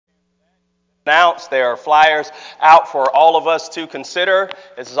Announced. There are flyers out for all of us to consider.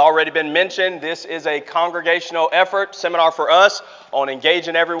 As has already been mentioned, this is a congregational effort, seminar for us on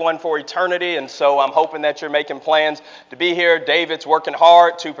engaging everyone for eternity, and so I'm hoping that you're making plans to be here. David's working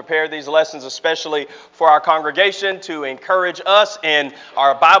hard to prepare these lessons, especially for our congregation, to encourage us in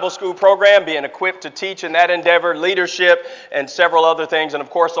our Bible school program, being equipped to teach in that endeavor, leadership, and several other things. And of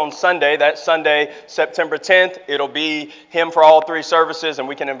course, on Sunday, that Sunday, September 10th, it'll be him for all three services, and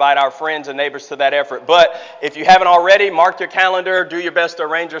we can invite our friends and neighbors to that effort. But if you haven't already, mark your calendar, do your best to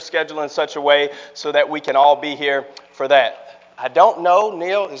arrange your schedule in such a way so that we can all be here for that. I don't know,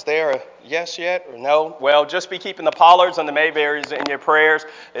 Neil, is there a yes yet or no? Well, just be keeping the Pollards and the Mayberries in your prayers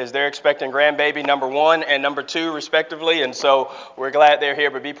as they're expecting grandbaby number 1 and number 2, respectively. And so we're glad they're here,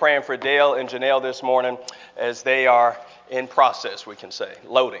 but be praying for Dale and Janelle this morning as they are in process, we can say.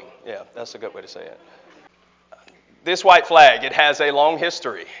 Loading. Yeah, that's a good way to say it. This white flag, it has a long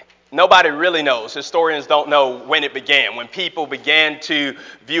history. Nobody really knows. Historians don't know when it began, when people began to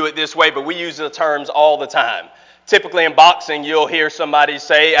view it this way, but we use the terms all the time. Typically in boxing, you'll hear somebody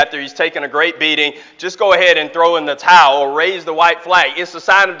say after he's taken a great beating, just go ahead and throw in the towel or raise the white flag. It's a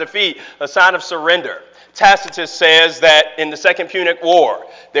sign of defeat, a sign of surrender. Tacitus says that in the Second Punic War,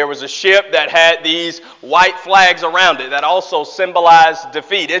 there was a ship that had these white flags around it that also symbolized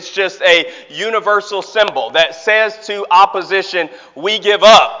defeat. It's just a universal symbol that says to opposition, we give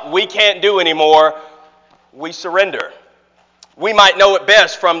up, we can't do anymore, we surrender. We might know it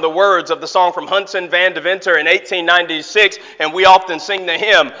best from the words of the song from Hunson van Deventer in 1896, and we often sing the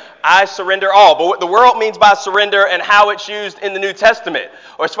hymn, I surrender all. But what the world means by surrender and how it's used in the New Testament,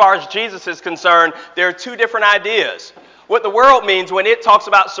 or as far as Jesus is concerned, there are two different ideas. What the world means when it talks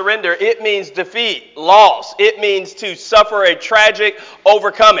about surrender, it means defeat, loss. It means to suffer a tragic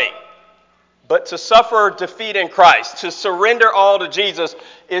overcoming. But to suffer defeat in Christ, to surrender all to Jesus,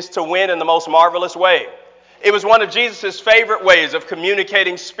 is to win in the most marvelous way. It was one of Jesus' favorite ways of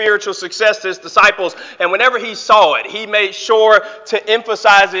communicating spiritual success to his disciples. And whenever he saw it, he made sure to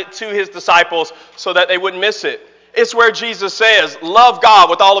emphasize it to his disciples so that they wouldn't miss it. It's where Jesus says, love God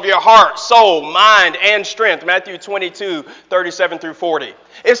with all of your heart, soul, mind, and strength. Matthew 22, 37 through 40.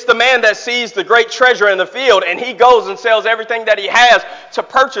 It's the man that sees the great treasure in the field, and he goes and sells everything that he has to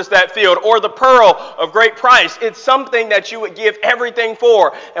purchase that field, or the pearl of great price. It's something that you would give everything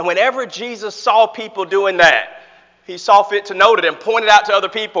for. And whenever Jesus saw people doing that, he saw fit to note it and pointed out to other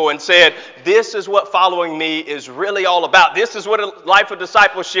people and said, this is what following me is really all about. This is what a life of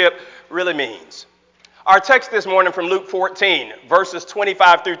discipleship really means. Our text this morning from Luke 14, verses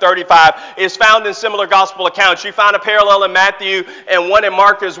 25 through 35, is found in similar gospel accounts. You find a parallel in Matthew and one in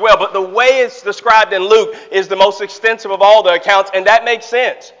Mark as well. But the way it's described in Luke is the most extensive of all the accounts, and that makes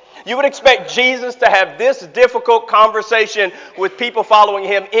sense. You would expect Jesus to have this difficult conversation with people following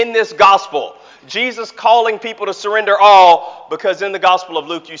him in this gospel. Jesus calling people to surrender all, because in the Gospel of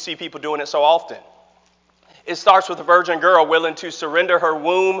Luke, you see people doing it so often. It starts with a virgin girl willing to surrender her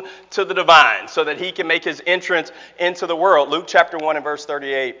womb to the divine so that he can make his entrance into the world. Luke chapter 1 and verse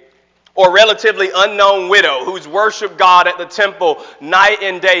 38. Or relatively unknown widow who's worshiped God at the temple night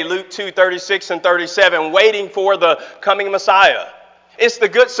and day. Luke 2, 36 and 37, waiting for the coming Messiah. It's the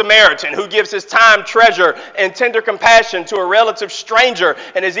Good Samaritan who gives his time, treasure, and tender compassion to a relative stranger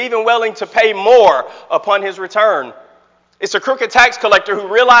and is even willing to pay more upon his return. It's a crooked tax collector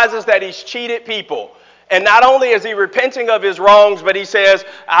who realizes that he's cheated people. And not only is he repenting of his wrongs, but he says,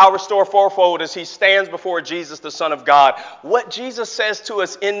 I'll restore fourfold as he stands before Jesus, the Son of God. What Jesus says to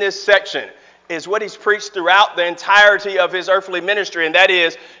us in this section is what he's preached throughout the entirety of his earthly ministry. And that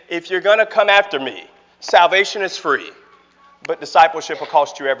is, if you're going to come after me, salvation is free, but discipleship will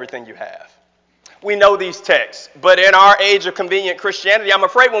cost you everything you have. We know these texts, but in our age of convenient Christianity, I'm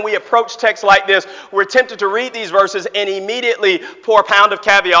afraid when we approach texts like this, we're tempted to read these verses and immediately pour a pound of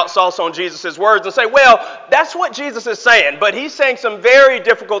caveat sauce on Jesus' words and say, well, that's what Jesus is saying, but he's saying some very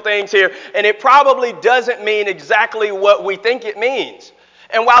difficult things here, and it probably doesn't mean exactly what we think it means.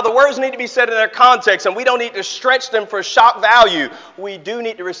 And while the words need to be said in their context, and we don't need to stretch them for shock value, we do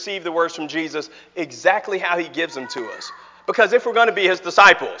need to receive the words from Jesus exactly how he gives them to us. Because if we're going to be his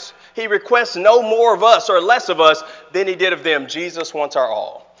disciples, he requests no more of us or less of us than he did of them. Jesus wants our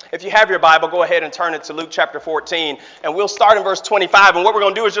all. If you have your Bible, go ahead and turn it to Luke chapter 14, and we'll start in verse 25. And what we're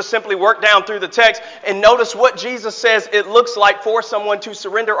going to do is just simply work down through the text and notice what Jesus says it looks like for someone to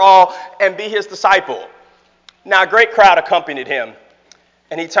surrender all and be his disciple. Now, a great crowd accompanied him,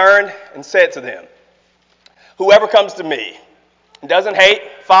 and he turned and said to them, whoever comes to me and doesn't hate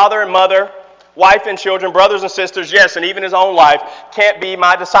father and mother, wife and children, brothers and sisters, yes, and even his own life, can't be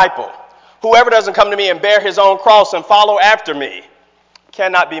my disciple. Whoever doesn't come to me and bear his own cross and follow after me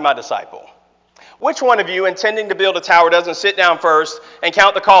cannot be my disciple. Which one of you intending to build a tower doesn't sit down first and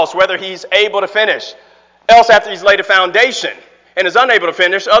count the cost, whether he's able to finish? Else after he's laid a foundation and is unable to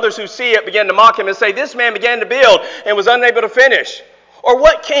finish, others who see it begin to mock him and say, this man began to build and was unable to finish. Or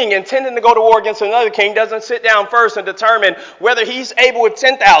what king intending to go to war against another king doesn't sit down first and determine whether he's able with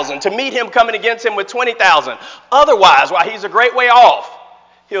 10,000 to meet him coming against him with 20,000? Otherwise, while he's a great way off,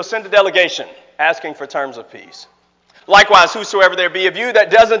 he'll send a delegation asking for terms of peace. Likewise, whosoever there be of you that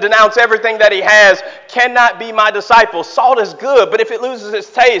doesn't denounce everything that he has cannot be my disciple. Salt is good, but if it loses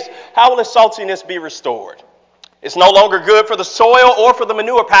its taste, how will its saltiness be restored? It's no longer good for the soil or for the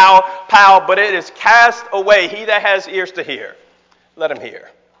manure pile, but it is cast away. He that has ears to hear, let him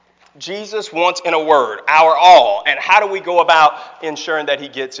hear. Jesus wants, in a word, our all. And how do we go about ensuring that he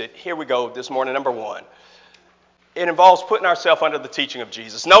gets it? Here we go this morning. Number one. It involves putting ourselves under the teaching of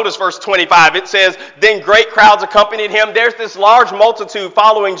Jesus. Notice verse 25. It says, then great crowds accompanied him. There's this large multitude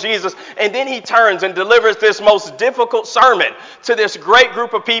following Jesus. And then he turns and delivers this most difficult sermon to this great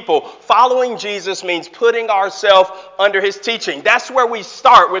group of people. Following Jesus means putting ourselves under his teaching. That's where we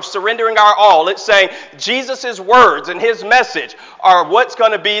start with surrendering our all. It's saying Jesus' words and his message are what's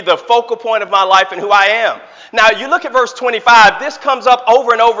going to be the focal point of my life and who I am. Now, you look at verse 25. This comes up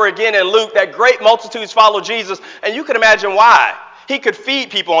over and over again in Luke, that great multitudes follow Jesus. And you can imagine why. He could feed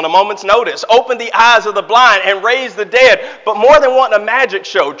people on a moment's notice, open the eyes of the blind, and raise the dead. But more than wanting a magic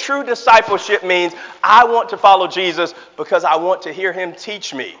show, true discipleship means I want to follow Jesus because I want to hear him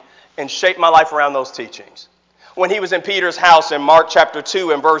teach me and shape my life around those teachings. When he was in Peter's house in Mark chapter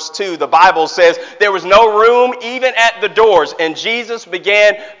 2 and verse 2, the Bible says there was no room even at the doors, and Jesus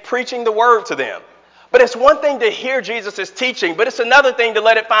began preaching the word to them. But it's one thing to hear Jesus' teaching, but it's another thing to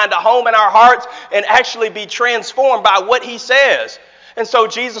let it find a home in our hearts and actually be transformed by what he says. And so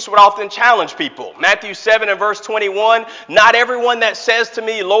Jesus would often challenge people. Matthew 7 and verse 21, not everyone that says to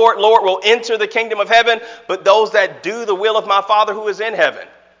me, Lord, Lord, will enter the kingdom of heaven, but those that do the will of my Father who is in heaven.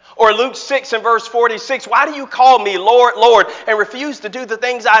 Or Luke 6 and verse 46, why do you call me Lord, Lord, and refuse to do the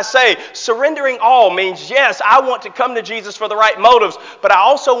things I say? Surrendering all means, yes, I want to come to Jesus for the right motives, but I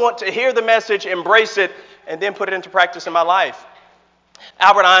also want to hear the message, embrace it, and then put it into practice in my life.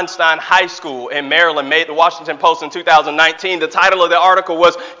 Albert Einstein High School in Maryland made the Washington Post in 2019. The title of the article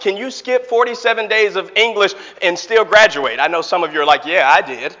was, can you skip 47 days of English and still graduate? I know some of you are like, yeah, I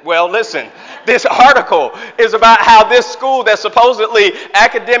did. Well, listen, this article is about how this school that's supposedly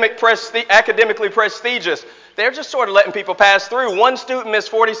academically prestigious, they're just sort of letting people pass through. One student missed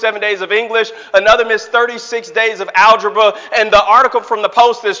 47 days of English, another missed 36 days of algebra, and the article from the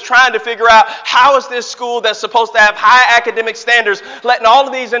Post is trying to figure out how is this school that's supposed to have high academic standards letting all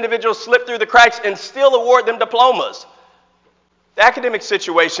of these individuals slip through the cracks and still award them diplomas. The academic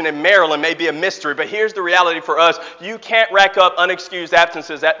situation in Maryland may be a mystery, but here's the reality for us. You can't rack up unexcused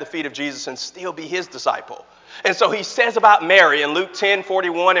absences at the feet of Jesus and still be his disciple. And so he says about Mary in Luke 10,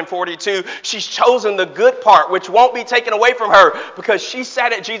 41 and 42, she's chosen the good part, which won't be taken away from her because she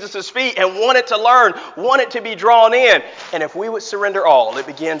sat at Jesus' feet and wanted to learn, wanted to be drawn in. And if we would surrender all, it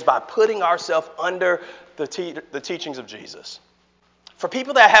begins by putting ourselves under the teachings of Jesus. For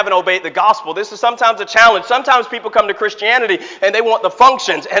people that haven't obeyed the gospel, this is sometimes a challenge. Sometimes people come to Christianity and they want the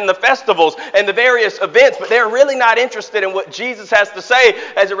functions and the festivals and the various events, but they're really not interested in what Jesus has to say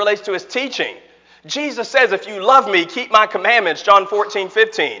as it relates to his teaching. Jesus says, if you love me, keep my commandments, John 14,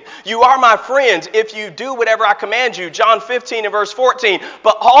 15. You are my friends if you do whatever I command you, John 15 and verse 14.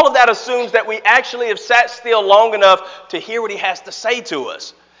 But all of that assumes that we actually have sat still long enough to hear what he has to say to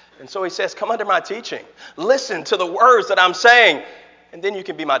us. And so he says, come under my teaching. Listen to the words that I'm saying, and then you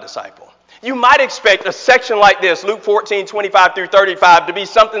can be my disciple. You might expect a section like this, Luke 14, 25 through 35, to be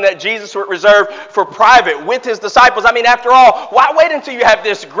something that Jesus would reserve for private with his disciples. I mean, after all, why wait until you have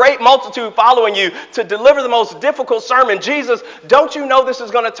this great multitude following you to deliver the most difficult sermon? Jesus, don't you know this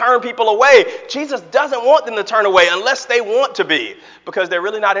is going to turn people away? Jesus doesn't want them to turn away unless they want to be, because they're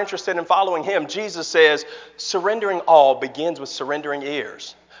really not interested in following him. Jesus says, surrendering all begins with surrendering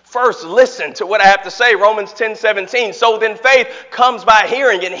ears. First, listen to what I have to say, Romans 10, 17. So then faith comes by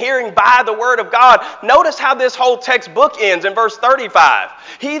hearing, and hearing by the word of God. Notice how this whole text book ends in verse 35.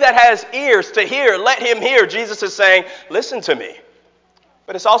 He that has ears to hear, let him hear. Jesus is saying, listen to me.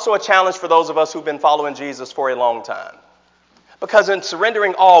 But it's also a challenge for those of us who've been following Jesus for a long time. Because in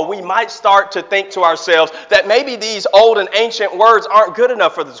surrendering all, we might start to think to ourselves that maybe these old and ancient words aren't good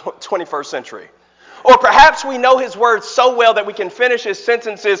enough for the 21st century. Or perhaps we know his words so well that we can finish his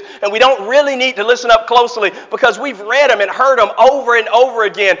sentences and we don't really need to listen up closely because we've read them and heard them over and over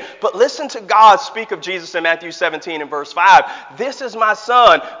again. But listen to God speak of Jesus in Matthew 17 and verse 5. This is my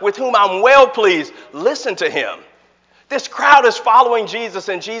son with whom I'm well pleased. Listen to him. This crowd is following Jesus,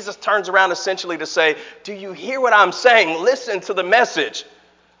 and Jesus turns around essentially to say, do you hear what I'm saying? Listen to the message,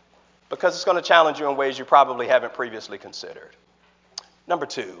 because it's going to challenge you in ways you probably haven't previously considered. Number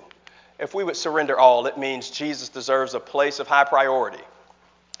two, if we would surrender all, it means Jesus deserves a place of high priority.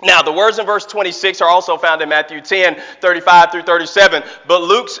 Now, the words in verse 26 are also found in Matthew 10, 35 through 37, but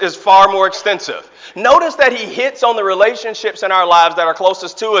Luke's is far more extensive. Notice that he hits on the relationships in our lives that are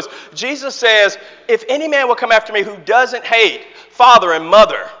closest to us. Jesus says, if any man will come after me who doesn't hate father and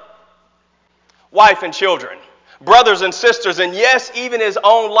mother, wife and children, brothers and sisters, and yes, even his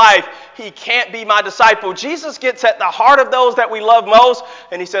own life, he can't be my disciple. Jesus gets at the heart of those that we love most,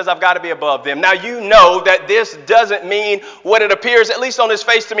 and he says, I've got to be above them. Now, you know that this doesn't mean what it appears, at least on his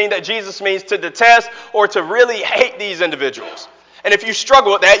face, to mean that Jesus means to detest or to really hate these individuals. And if you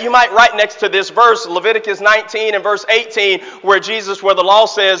struggle with that, you might write next to this verse, Leviticus 19 and verse 18, where the law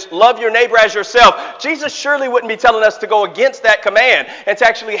says, love your neighbor as yourself. Jesus surely wouldn't be telling us to go against that command and to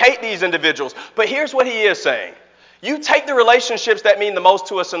actually hate these individuals. But here's what he is saying. You take the relationships that mean the most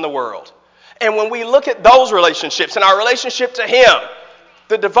to us in the world. And when we look at those relationships and our relationship to him,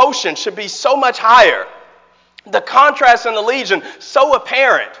 the devotion should be so much higher. The contrast and the legion so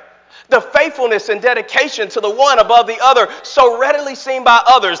apparent. The faithfulness and dedication to the one above the other so readily seen by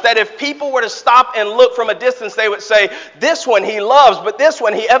others that if people were to stop and look from a distance, they would say, this one he loves, but this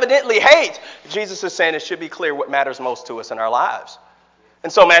one he evidently hates. Jesus is saying it should be clear what matters most to us in our lives.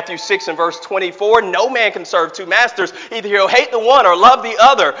 And so Matthew 6 and verse 24, no man can serve two masters. Either he'll hate the one or love the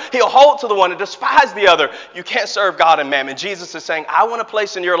other. He'll hold to the one and despise the other. You can't serve God and mammon. Jesus is saying, I want a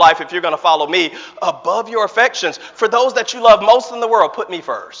place in your life, if you're going to follow me, above your affections. For those that you love most in the world, put me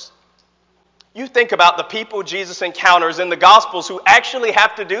first. You think about the people Jesus encounters in the Gospels who actually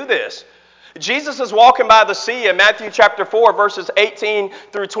have to do this. Jesus is walking by the sea in Matthew chapter 4, verses 18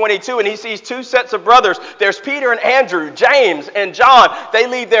 through 22, and he sees two sets of brothers. There's Peter and Andrew, James and John. They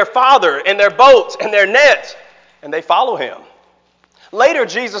leave their father and their boats and their nets, and they follow him. Later,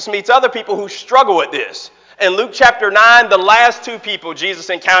 Jesus meets other people who struggle with this. In Luke chapter 9, the last two people Jesus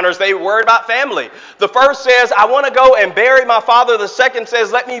encounters, they worry about family. The first says, I want to go and bury my father. The second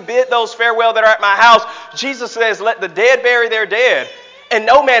says, let me bid those farewell that are at my house. Jesus says, let the dead bury their dead. And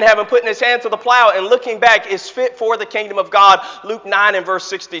no man having put in his hand to the plow and looking back is fit for the kingdom of God. Luke 9 and verse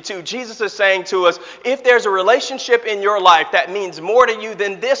 62. Jesus is saying to us, if there's a relationship in your life that means more to you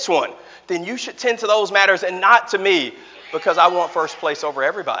than this one, then you should tend to those matters and not to me, because I want first place over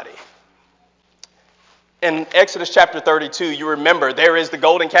everybody. In Exodus chapter 32, you remember there is the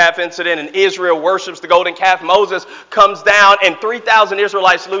golden calf incident, and Israel worships the golden calf. Moses comes down and 3,000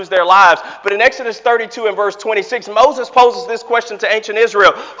 Israelites lose their lives. But in Exodus 32 and verse 26, Moses poses this question to ancient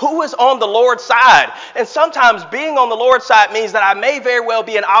Israel: who is on the Lord's side? And sometimes being on the Lord's side means that I may very well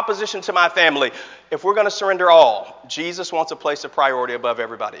be in opposition to my family. If we're going to surrender all, Jesus wants a place of priority above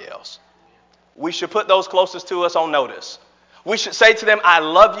everybody else. We should put those closest to us on notice. We should say to them, I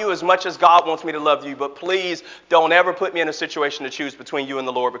love you as much as God wants me to love you, but please don't ever put me in a situation to choose between you and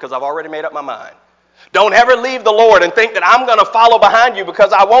the Lord, because I've already made up my mind. Don't ever leave the Lord and think that I'm going to follow behind you,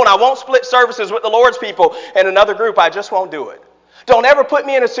 because I won't. I won't split services with the Lord's people and another group. I just won't do it. Don't ever put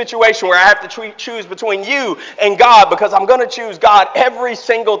me in a situation where I have to choose between you and God, because I'm going to choose God every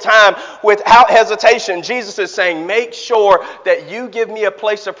single time without hesitation. Jesus is saying, make sure that you give me a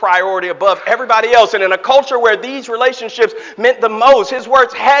place of priority above everybody else. And in a culture where these relationships meant the most, his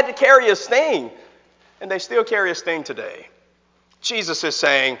words had to carry a sting. And they still carry a sting today. Jesus is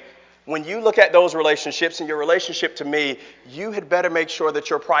saying, when you look at those relationships and your relationship to me, you had better make sure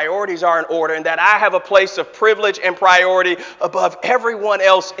that your priorities are in order and that I have a place of privilege and priority above everyone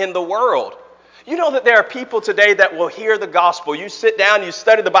else in the world. You know that there are people today that will hear the gospel. You sit down, you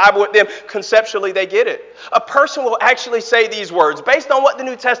study the Bible with them, conceptually they get it. A person will actually say these words: based on what the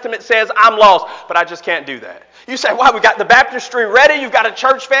New Testament says, I'm lost, but I just can't do that. You say, wow, we got the baptistry ready. You've got a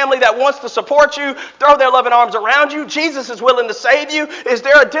church family that wants to support you, throw their loving arms around you. Jesus is willing to save you. Is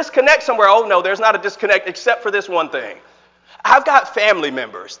there a disconnect somewhere? Oh, no, there's not a disconnect except for this one thing. I've got family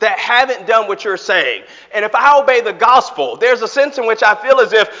members that haven't done what you're saying. And if I obey the gospel, there's a sense in which I feel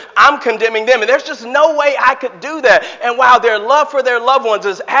as if I'm condemning them. And there's just no way I could do that. And while their love for their loved ones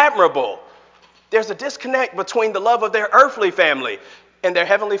is admirable, there's a disconnect between the love of their earthly family and their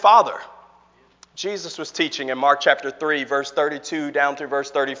heavenly Father. Jesus was teaching in Mark chapter 3, verse 32 down through verse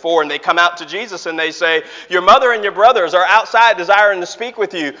 34. And they come out to Jesus and they say, your mother and your brothers are outside desiring to speak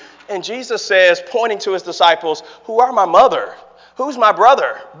with you. And Jesus says, pointing to his disciples, who are my mother? Who's my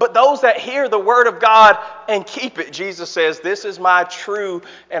brother? But those that hear the word of God and keep it. Jesus says, this is my true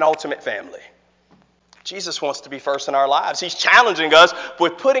and ultimate family. Jesus wants to be first in our lives. He's challenging us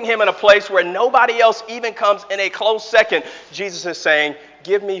with putting him in a place where nobody else even comes in a close second. Jesus is saying,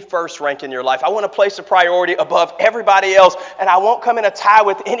 give me first rank in your life. I want to place a priority above everybody else, and I won't come in a tie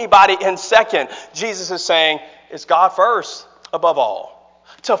with anybody in second. Jesus is saying, it's God first above all.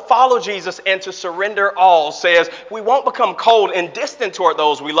 To follow Jesus and to surrender all says we won't become cold and distant toward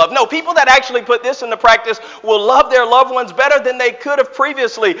those we love. No, people that actually put this into practice will love their loved ones better than they could have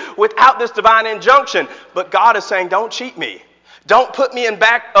previously without this divine injunction. But God is saying, don't cheat me. Don't put me in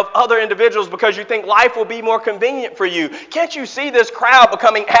back of other individuals because you think life will be more convenient for you. Can't you see this crowd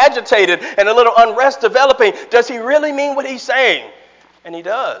becoming agitated and a little unrest developing? Does he really mean what he's saying? And he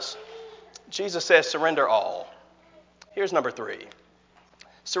does. Jesus says, surrender all. Here's number 3.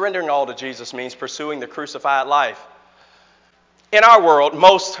 Surrendering all to Jesus means pursuing the crucified life. In our world,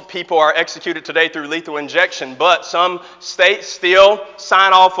 most people are executed today through lethal injection, but some states still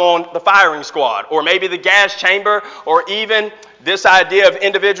sign off on the firing squad, or maybe the gas chamber, or even this idea of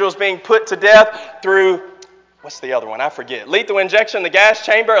individuals being put to death through, what's the other one? I forget. Lethal injection, the gas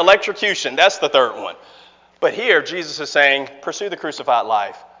chamber, electrocution. That's the third one. But here, Jesus is saying, pursue the crucified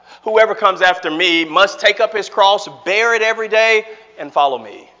life. Whoever comes after me must take up his cross, bear it every day, and follow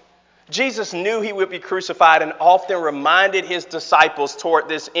me. Jesus knew he would be crucified and often reminded his disciples toward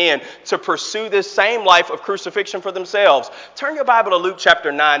this end to pursue this same life of crucifixion for themselves. Turn your Bible to Luke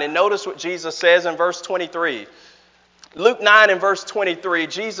chapter 9 and notice what Jesus says in verse 23. Luke 9 and verse 23,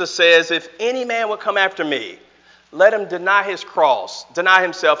 Jesus says, if any man would come after me, let him deny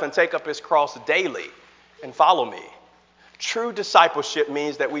himself and take up his cross daily and follow me. True discipleship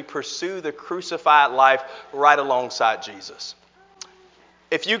means that we pursue the crucified life right alongside Jesus.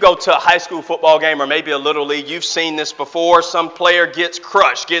 If you go to a high school football game or maybe a little league, you've seen this before. Some player gets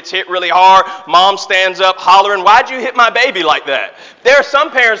crushed, gets hit really hard. Mom stands up hollering, why'd you hit my baby like that? There are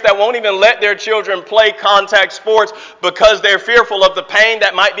some parents that won't even let their children play contact sports because they're fearful of the pain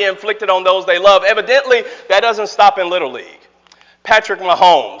that might be inflicted on those they love. Evidently, that doesn't stop in Little League. Patrick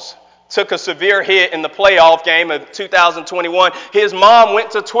Mahomes took a severe hit in the playoff game of 2021. His mom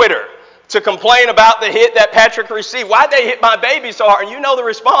went to Twitter to complain about the hit that Patrick received. Why'd they hit my baby so hard? And you know the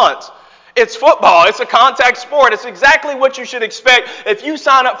response. It's football. It's a contact sport. It's exactly what you should expect. If you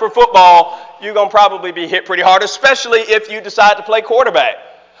sign up for football, you're going to probably be hit pretty hard, especially if you decide to play quarterback.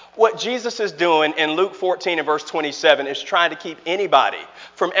 What Jesus is doing in Luke 14 and verse 27 is trying to keep anybody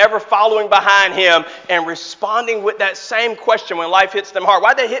from ever following behind him and responding with that same question when life hits them hard.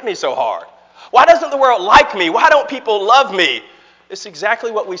 Why'd they hit me so hard? Why doesn't the world like me? Why don't people love me? It's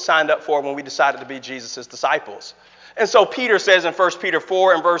exactly what we signed up for when we decided to be Jesus' disciples. And so Peter says in 1 Peter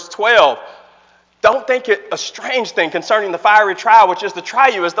 4 and verse 12, don't think it a strange thing concerning the fiery trial, which is to try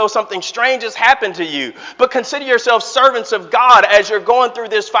you as though something strange has happened to you. But consider yourselves servants of God as you're going through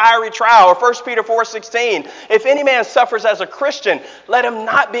this fiery trial. Or 1 Peter 4:16, if any man suffers as a Christian, let him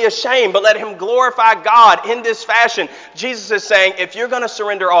not be ashamed, but let him glorify God in this fashion. Jesus is saying, if you're going to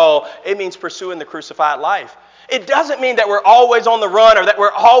surrender all, it means pursuing the crucified life. It doesn't mean that we're always on the run or that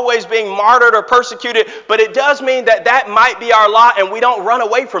we're always being martyred or persecuted, but it does mean that that might be our lot and we don't run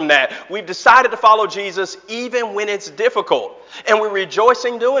away from that. We've decided to follow Jesus even when it's difficult, and we're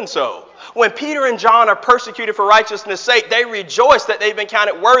rejoicing doing so. When Peter and John are persecuted for righteousness' sake, they rejoice that they've been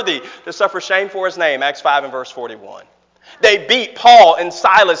counted worthy to suffer shame for his name, Acts 5 and verse 41. They beat Paul and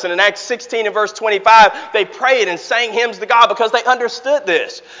Silas, and in Acts 16 and verse 25, they prayed and sang hymns to God because they understood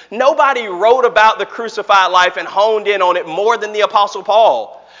this. Nobody wrote about the crucified life and honed in on it more than the Apostle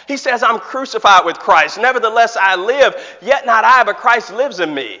Paul. He says, I'm crucified with Christ. Nevertheless, I live, yet not I, but Christ lives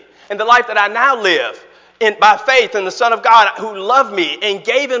in me. And the life that I now live by faith in the Son of God who loved me and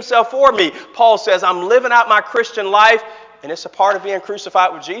gave himself for me. Paul says, I'm living out my Christian life, and it's a part of being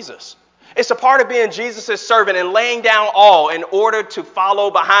crucified with Jesus. It's a part of being Jesus' servant and laying down all in order to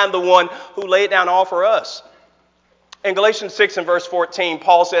follow behind the one who laid down all for us. In Galatians 6 and verse 14,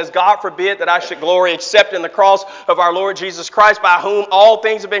 Paul says, God forbid that I should glory except in the cross of our Lord Jesus Christ, by whom all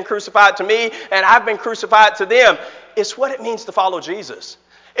things have been crucified to me, and I've been crucified to them. It's what it means to follow Jesus.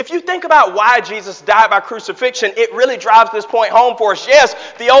 If you think about why Jesus died by crucifixion, it really drives this point home for us. Yes,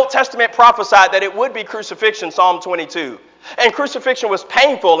 the Old Testament prophesied that it would be crucifixion, Psalm 22. And crucifixion was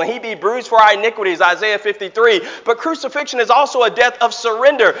painful, and he'd be bruised for our iniquities, Isaiah 53. But crucifixion is also a death of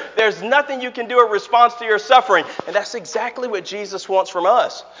surrender. There's nothing you can do in response to your suffering. And that's exactly what Jesus wants from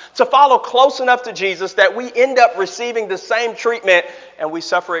us. To follow close enough to Jesus that we end up receiving the same treatment, and we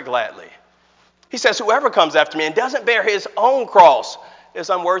suffer it gladly. He says, whoever comes after me and doesn't bear his own cross is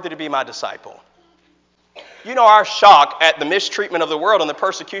unworthy to be my disciple. Our shock at the mistreatment of the world and the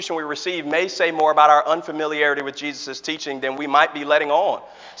persecution we receive may say more about our unfamiliarity with Jesus' teaching than we might be letting on.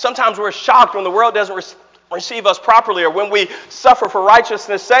 Sometimes we're shocked when the world doesn't receive us properly or when we suffer for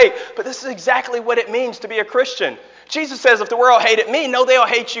righteousness' sake. But this is exactly what it means to be a Christian. Jesus says, if the world hated me, no, they'll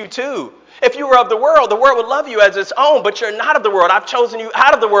hate you too. If you were of the world would love you as its own, but you're not of the world. I've chosen you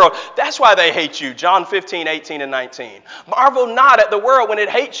out of the world. That's why they hate you. John 15, 18, and 19. Marvel not at the world when it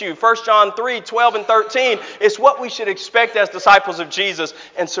hates you. 1 John 3, 12, and 13. It's what we should expect as disciples of Jesus.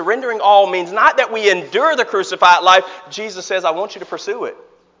 And surrendering all means not that we endure the crucified life. Jesus says, I want you to pursue it.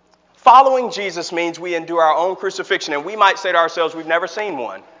 Following Jesus means we endure our own crucifixion. And we might say to ourselves, we've never seen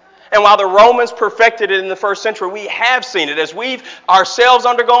one. And while the Romans perfected it in the first century, we have seen it. As we've ourselves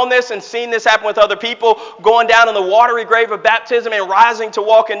undergone this and seen this happen with other people, going down in the watery grave of baptism and rising to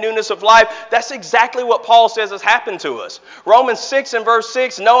walk in newness of life, that's exactly what Paul says has happened to us. Romans 6 and verse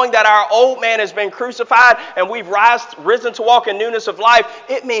 6, knowing that our old man has been crucified and we've risen to walk in newness of life,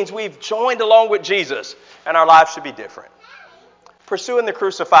 it means we've joined along with Jesus and our lives should be different. Pursuing the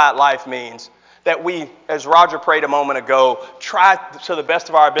crucified life means that we, as Roger prayed a moment ago, try to the best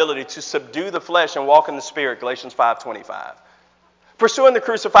of our ability to subdue the flesh and walk in the Spirit, Galatians 5:25. Pursuing the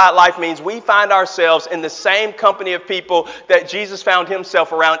crucified life means we find ourselves in the same company of people that Jesus found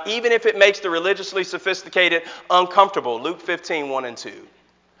himself around, even if it makes the religiously sophisticated uncomfortable, Luke 15, 1 and 2.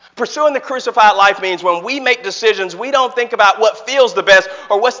 Pursuing the crucified life means when we make decisions, we don't think about what feels the best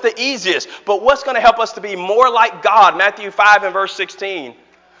or what's the easiest, but what's going to help us to be more like God, Matthew 5 and verse 16.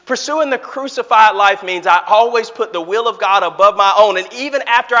 Pursuing the crucified life means I always put the will of God above my own. And even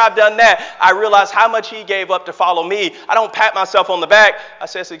after I've done that, I realize how much he gave up to follow me. I don't pat myself on the back. I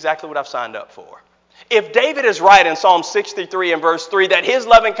say it's exactly what I've signed up for. If David is right in Psalm 63 and verse 3 that his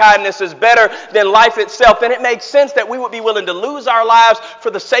loving kindness is better than life itself, then it makes sense that we would be willing to lose our lives for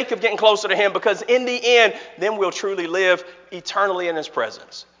the sake of getting closer to him, because in the end, then we'll truly live eternally in his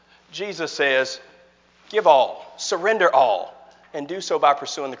presence. Jesus says, give all, surrender all, and do so by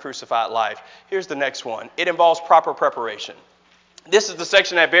pursuing the crucified life. Here's the next one. It involves proper preparation. This is the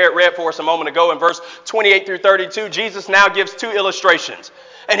section that Barrett read for us a moment ago in verse 28 through 32. Jesus now gives two illustrations.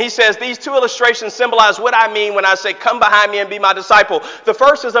 And he says, these two illustrations symbolize what I mean when I say, come behind me and be my disciple. The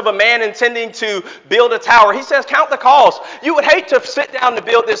first is of a man intending to build a tower. He says, count the cost. You would hate to sit down to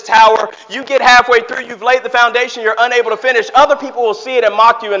build this tower. You get halfway through, you've laid the foundation, you're unable to finish. Other people will see it and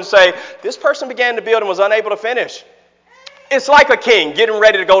mock you and say, this person began to build and was unable to finish. It's like a king getting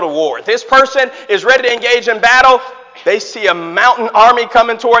ready to go to war. This person is ready to engage in battle. They see a mountain army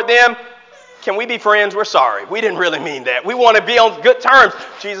coming toward them. Can we be friends? We're sorry. We didn't really mean that. We want to be on good terms.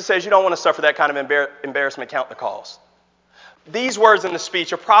 Jesus says you don't want to suffer that kind of embarrassment. Count the cost. These words in the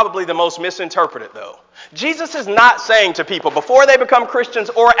speech are probably the most misinterpreted, though. Jesus is not saying to people before they become Christians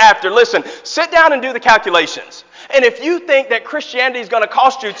or after, listen, sit down and do the calculations. And if you think that Christianity is going to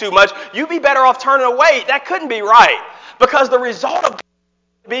cost you too much, you'd be better off turning away. That couldn't be right. Because the result of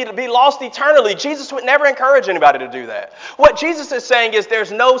to be lost eternally. Jesus would never encourage anybody to do that. What Jesus is saying is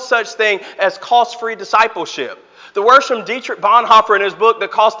there's no such thing as cost-free discipleship. The words from Dietrich Bonhoeffer in his book, The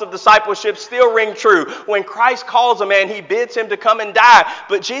Cost of Discipleship, still ring true. When Christ calls a man, he bids him to come and die.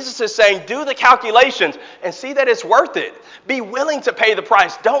 But Jesus is saying, do the calculations and see that it's worth it. Be willing to pay the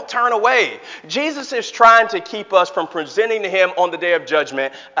price. Don't turn away. Jesus is trying to keep us from presenting to him on the day of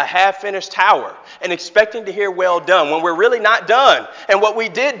judgment a half-finished tower and expecting to hear well done when we're really not done. And what we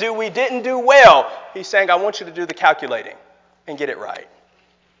did do, we didn't do well. He's saying, I want you to do the calculating and get it right.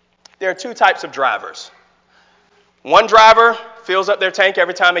 There are two types of drivers. One driver fills up their tank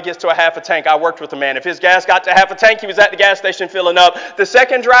every time it gets to a half a tank. I worked with a man. If his gas got to half a tank, he was at the gas station filling up. The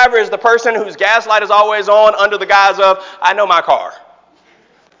second driver is the person whose gas light is always on under the guise of, I know my car.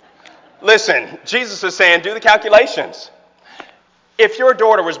 Listen, Jesus is saying, do the calculations. If your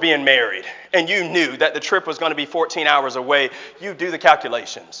daughter was being married and you knew that the trip was going to be 14 hours away, you do the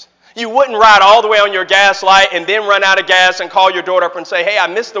calculations. You wouldn't ride all the way on your gas light and then run out of gas and call your daughter up and say, hey, I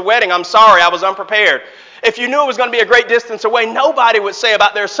missed the wedding. I'm sorry. I was unprepared. If you knew it was going to be a great distance away, nobody would say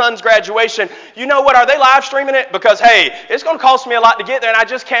about their son's graduation, you know what, are they live streaming it? Because, hey, it's going to cost me a lot to get there and I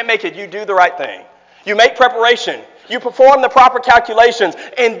just can't make it. You do the right thing. You make preparation. You perform the proper calculations.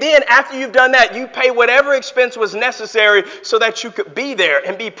 And then after you've done that, you pay whatever expense was necessary so that you could be there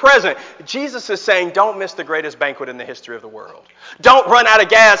and be present. Jesus is saying, don't miss the greatest banquet in the history of the world. Don't run out of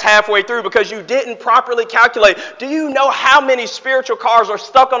gas halfway through because you didn't properly calculate. Do you know how many spiritual cars are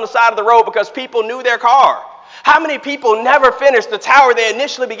stuck on the side of the road because people knew their car? How many people never finished the tower they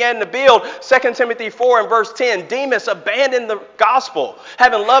initially began to build? 2 Timothy 4 and verse 10, Demas abandoned the gospel,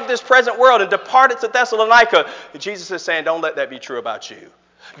 having loved this present world and departed to Thessalonica. Jesus is saying, don't let that be true about you.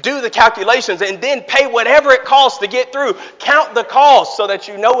 Do the calculations and then pay whatever it costs to get through. Count the cost so that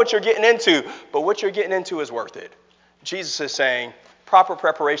you know what you're getting into. But what you're getting into is worth it. Jesus is saying proper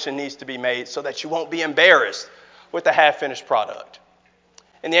preparation needs to be made so that you won't be embarrassed with the half-finished product.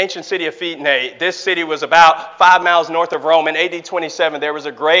 In the ancient city of Fidense, this city was about 5 miles north of Rome. In AD 27, there was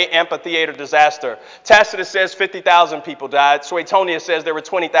a great amphitheater disaster. Tacitus says 50,000 people died. Suetonius says there were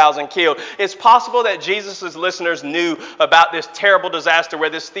 20,000 killed. It's possible that Jesus' listeners knew about this terrible disaster where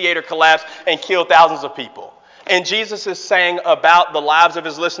this theater collapsed and killed thousands of people. And Jesus is saying about the lives of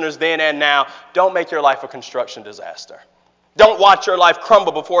his listeners then and now, don't make your life a construction disaster. Don't watch your life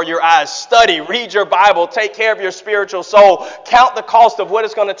crumble before your eyes. Study, read your Bible, take care of your spiritual soul. Count the cost of what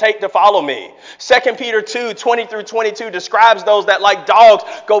it's going to take to follow me. 2 Peter 2, 20 through 22 describes those that like dogs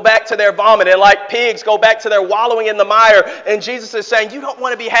go back to their vomit and like pigs go back to their wallowing in the mire. And Jesus is saying you don't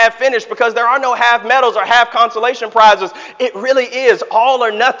want to be half finished because there are no half medals or half consolation prizes. It really is all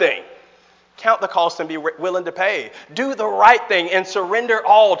or nothing. Count the cost and be willing to pay. Do the right thing and surrender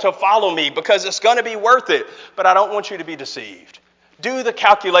all to follow me because it's going to be worth it. But I don't want you to be deceived. Do the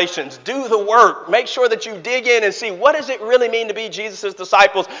calculations. Do the work. Make sure that you dig in and see what does it really mean to be Jesus'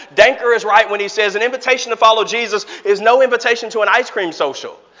 disciples. Danker is right when he says an invitation to follow Jesus is no invitation to an ice cream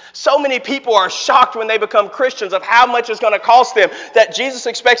social. So many people are shocked when they become Christians of how much it's going to cost them that Jesus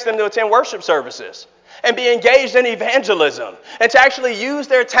expects them to attend worship services and be engaged in evangelism and to actually use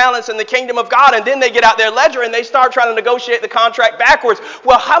their talents in the kingdom of God. And then they get out their ledger and they start trying to negotiate the contract backwards.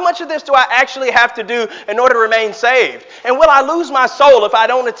 Well, how much of this do I actually have to do in order to remain saved? And will I lose my soul if I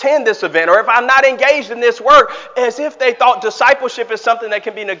don't attend this event or if I'm not engaged in this work? As if they thought discipleship is something that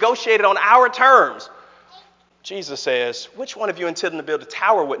can be negotiated on our terms. Jesus says, which one of you intending to build a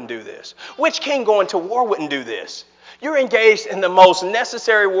tower wouldn't do this? Which king going to war wouldn't do this? You're engaged in the most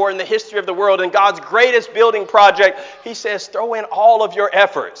necessary war in the history of the world, in God's greatest building project. He says, throw in all of your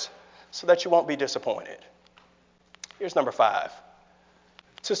efforts so that you won't be disappointed. Here's number 5.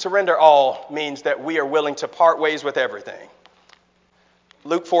 To surrender all means that we are willing to part ways with everything.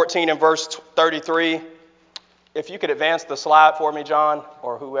 Luke 14 and verse 33. If you could advance the slide for me, John,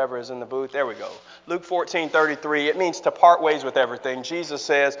 or whoever is in the booth. There we go. Luke 14:33, it means to part ways with everything. Jesus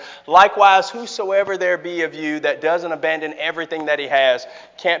says, likewise, whosoever there be of you that doesn't abandon everything that he has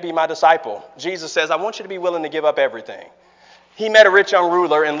can't be my disciple. Jesus says, I want you to be willing to give up everything. He met a rich young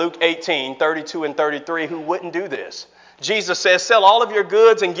ruler in Luke 18:32 and 33 who wouldn't do this. Jesus says, sell all of your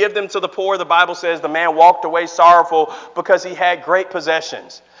goods and give them to the poor. The Bible says the man walked away sorrowful because he had great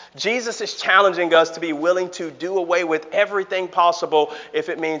possessions. Jesus is challenging us to be willing to do away with everything possible if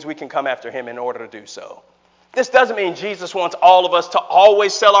it means we can come after him in order to do so. This doesn't mean Jesus wants all of us to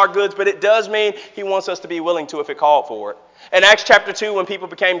always sell our goods, but it does mean he wants us to be willing to if it called for it. In Acts chapter 2, when people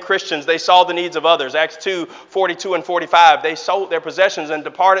became Christians, they saw the needs of others. Acts 2:42 and 45, they sold their possessions and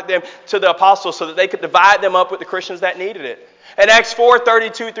departed them to the apostles so that they could divide them up with the Christians that needed it. In Acts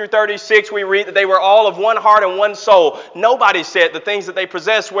 4:32 through 36, we read that they were all of one heart and one soul. Nobody said the things that they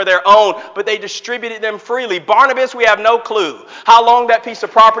possessed were their own, but they distributed them freely. Barnabas, we have no clue how long that piece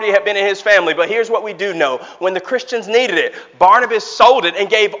of property had been in his family, but here's what we do know. When the Christians needed it, Barnabas sold it and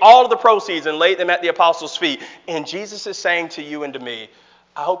gave all of the proceeds and laid them at the apostles' feet. And Jesus is saying to you and to me,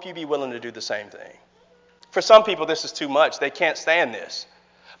 I hope you be willing to do the same thing. For some people, this is too much. They can't stand this.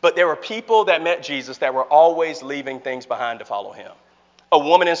 But there were people that met Jesus that were always leaving things behind to follow him. A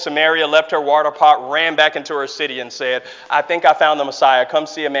woman in Samaria left her water pot, ran back into her city and said, I think I found the Messiah. Come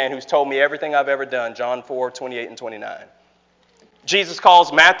see a man who's told me everything I've ever done. John 4:28 and 29. Jesus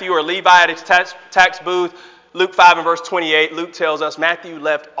calls Matthew or Levi at his tax booth. Luke 5 and verse 28, Luke tells us Matthew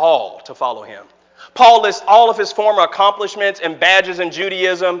left all to follow him. Paul lists all of his former accomplishments and badges in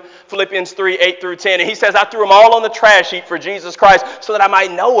Judaism, Philippians 3:8 through 10. And he says, I threw them all on the trash heap for Jesus Christ so that I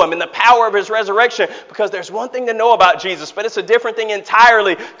might know him and the power of his resurrection. Because there's one thing to know about Jesus, but it's a different thing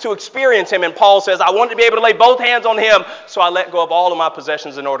entirely to experience him. And Paul says, I wanted to be able to lay both hands on him, so I let go of all of my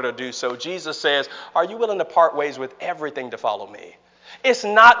possessions in order to do so. Jesus says, are you willing to part ways with everything to follow me? It's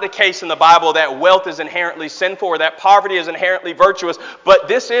not the case in the Bible that wealth is inherently sinful or that poverty is inherently virtuous, but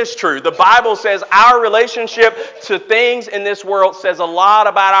this is true. The Bible says our relationship to things in this world says a lot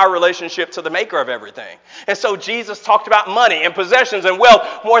about our relationship to the maker of everything. And so Jesus talked about money and possessions and wealth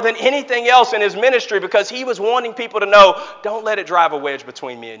more than anything else in his ministry because he was wanting people to know, don't let it drive a wedge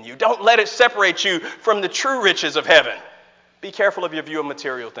between me and you. Don't let it separate you from the true riches of heaven. Be careful of your view of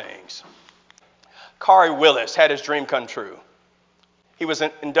material things. Khari Willis had his dream come true. He was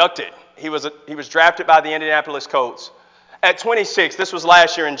inducted. He was drafted by the Indianapolis Colts. At 26, this was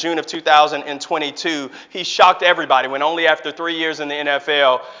last year in June of 2022, he shocked everybody when only after 3 years in the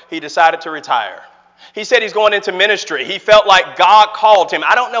NFL, he decided to retire. He said he's going into ministry. He felt like God called him.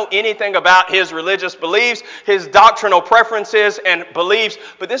 I don't know anything about his religious beliefs, his doctrinal preferences and beliefs,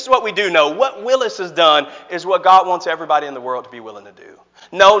 but this is what we do know. What Willis has done is what God wants everybody in the world to be willing to do.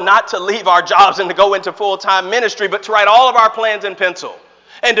 No, not to leave our jobs and to go into full-time ministry, but to write all of our plans in pencil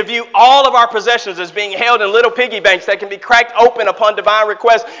and to view all of our possessions as being held in little piggy banks that can be cracked open upon divine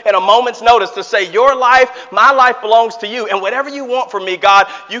request in a moment's notice, to say, your life, my life belongs to you, and whatever you want from me, God,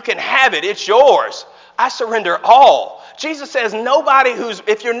 you can have it. It's yours. I surrender all. Jesus says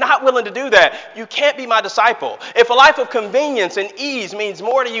if you're not willing to do that, you can't be my disciple. If a life of convenience and ease means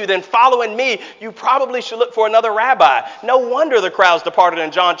more to you than following me, you probably should look for another rabbi. No wonder the crowds departed in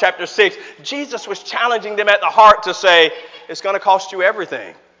John chapter 6. Jesus was challenging them at the heart to say, it's going to cost you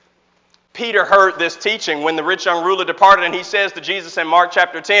everything. Peter heard this teaching when the rich young ruler departed, and he says to Jesus in Mark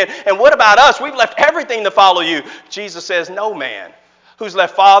chapter 10, and what about us? We've left everything to follow you. Jesus says, no man who's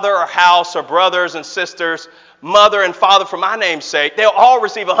left father or house or brothers and sisters, mother and father for my name's sake, they'll all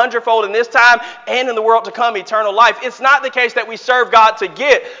receive 100-fold in this time and in the world to come eternal life. It's not the case that we serve God to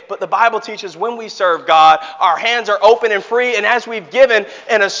get, but the Bible teaches when we serve God, our hands are open and free, and as we've given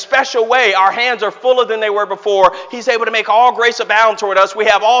in a special way, our hands are fuller than they were before. He's able to make all grace abound toward us. We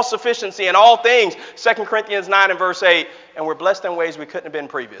have all sufficiency in all things, 2 Corinthians 9 and verse 8, and we're blessed in ways we couldn't have been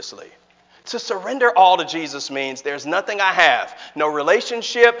previously. To surrender all to Jesus means there's nothing I have, no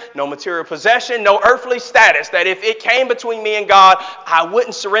relationship, no material possession, no earthly status, that if it came between me and God, I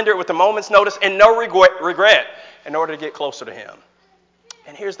wouldn't surrender it with a moment's notice, and no regret in order to get closer to him.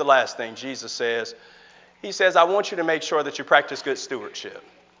 And here's the last thing Jesus says. He says, I want you to make sure that you practice good stewardship.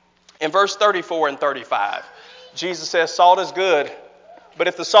 In verse 34 and 35, Jesus says, salt is good, but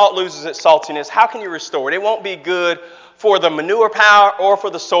if the salt loses its saltiness, how can you restore it? It won't be good for the manure pile or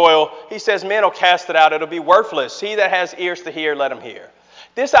for the soil. He says, men will cast it out. It'll be worthless. He that has ears to hear, let him hear.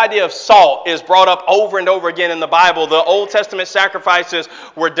 This idea of salt is brought up over and over again in the Bible. The Old Testament sacrifices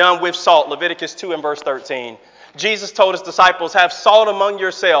were done with salt. Leviticus 2 and verse 13. Jesus told his disciples, have salt among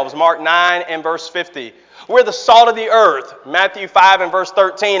yourselves. Mark 9 and verse 50. We're the salt of the earth. Matthew 5 and verse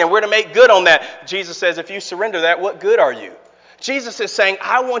 13. And we're to make good on that. Jesus says, if you surrender that, what good are you? Jesus is saying,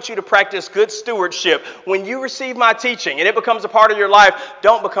 I want you to practice good stewardship. When you receive my teaching and it becomes a part of your life,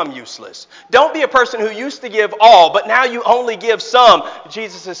 don't become useless. Don't be a person who used to give all, but now you only give some.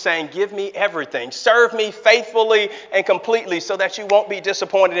 Jesus is saying, give me everything. Serve me faithfully and completely so that you won't be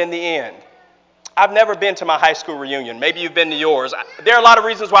disappointed in the end. I've never been to my high school reunion. Maybe you've been to yours. There are a lot of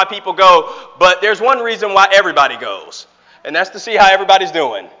reasons why people go, but there's one reason why everybody goes, and that's to see how everybody's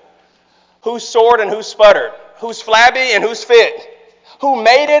doing. Who's soared and who's sputtered? Who's flabby and who's fit? Who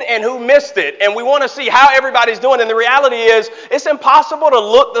made it and who missed it? And we want to see how everybody's doing. And the reality is, it's impossible to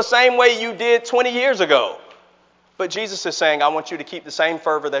look the same way you did 20 years ago. But Jesus is saying, I want you to keep the same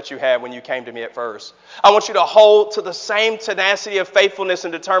fervor that you had when you came to me at first. I want you to hold to the same tenacity of faithfulness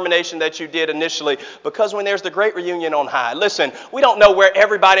and determination that you did initially. Because when there's the great reunion on high, listen, we don't know where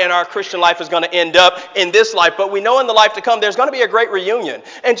everybody in our Christian life is going to end up in this life, but we know in the life to come there's going to be a great reunion.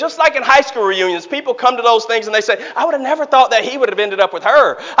 And just like in high school reunions, people come to those things and they say, I would have never thought that he would have ended up with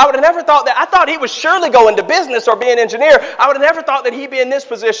her. I would have never thought that. I thought he would surely go into business or be an engineer. I would have never thought that he'd be in this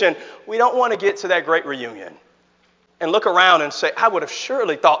position. We don't want to get to that great reunion and look around and say, I would have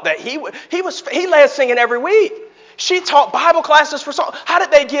surely thought that he led singing every week. She taught Bible classes for song. How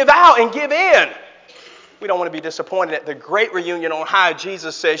did they give out and give in? We don't want to be disappointed at the great reunion on high.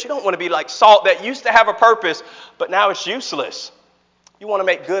 Jesus says you don't want to be like salt that used to have a purpose, but now it's useless. You want to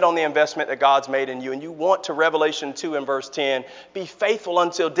make good on the investment that God's made in you, and you want to, Revelation 2 and verse 10, be faithful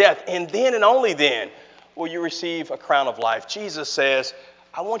until death, and then and only then will you receive a crown of life. Jesus says,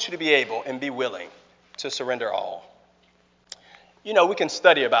 I want you to be able and be willing to surrender all. You know, we can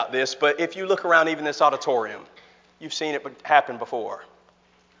study about this, but if you look around even this auditorium, you've seen it happen before.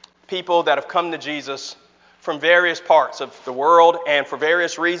 People that have come to Jesus from various parts of the world and for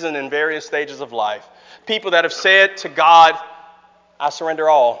various reasons in various stages of life. People that have said to God, I surrender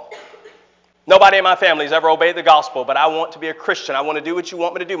all. Nobody in my family has ever obeyed the gospel, but I want to be a Christian. I want to do what you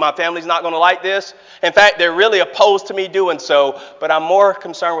want me to do. My family's not going to like this. In fact, they're really opposed to me doing so, but I'm more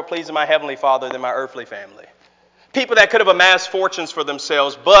concerned with pleasing my heavenly Father than my earthly family. People that could have amassed fortunes for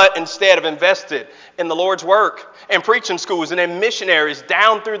themselves, but instead have invested in the Lord's work and preaching schools and in missionaries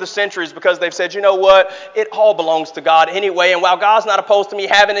down through the centuries because they've said, you know what, it all belongs to God anyway. And while God's not opposed to me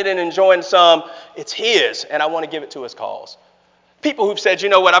having it and enjoying some, it's His, and I want to give it to His cause. People who've said, you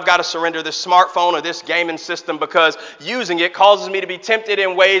know what, I've got to surrender this smartphone or this gaming system because using it causes me to be tempted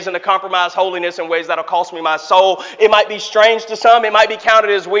in ways and to compromise holiness in ways that'll cost me my soul. It might be strange to some. It might be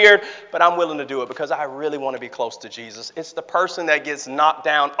counted as weird, but I'm willing to do it because I really want to be close to Jesus. It's the person that gets knocked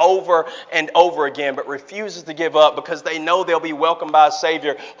down over and over again but refuses to give up because they know they'll be welcomed by a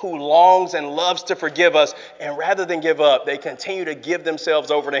Savior who longs and loves to forgive us. And rather than give up, they continue to give themselves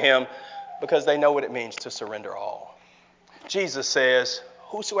over to Him because they know what it means to surrender all. Jesus says,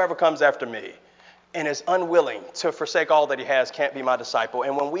 whosoever comes after me and is unwilling to forsake all that he has can't be my disciple.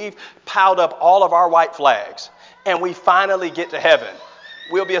 And when we've piled up all of our white flags and we finally get to heaven,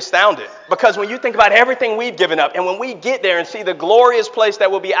 we'll be astounded. Because when you think about everything we've given up, and when we get there and see the glorious place that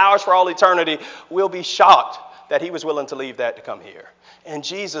will be ours for all eternity, we'll be shocked that he was willing to leave that to come here. And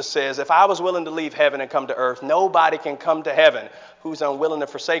Jesus says, if I was willing to leave heaven and come to earth, nobody can come to heaven who's unwilling to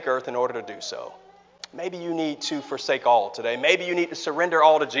forsake earth in order to do so. Maybe you need to forsake all today. Maybe you need to surrender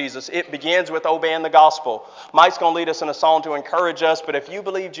all to Jesus. It begins with obeying the gospel. Mike's going to lead us in a song to encourage us, but if you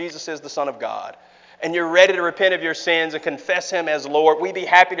believe Jesus is the Son of God and you're ready to repent of your sins and confess Him as Lord, we'd be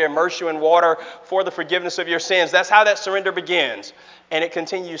happy to immerse you in water for the forgiveness of your sins. That's how that surrender begins, and it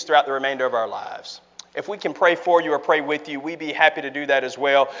continues throughout the remainder of our lives. If we can pray for you or pray with you, we'd be happy to do that as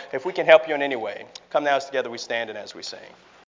well. If we can help you in any way, come now as together we stand and as we sing.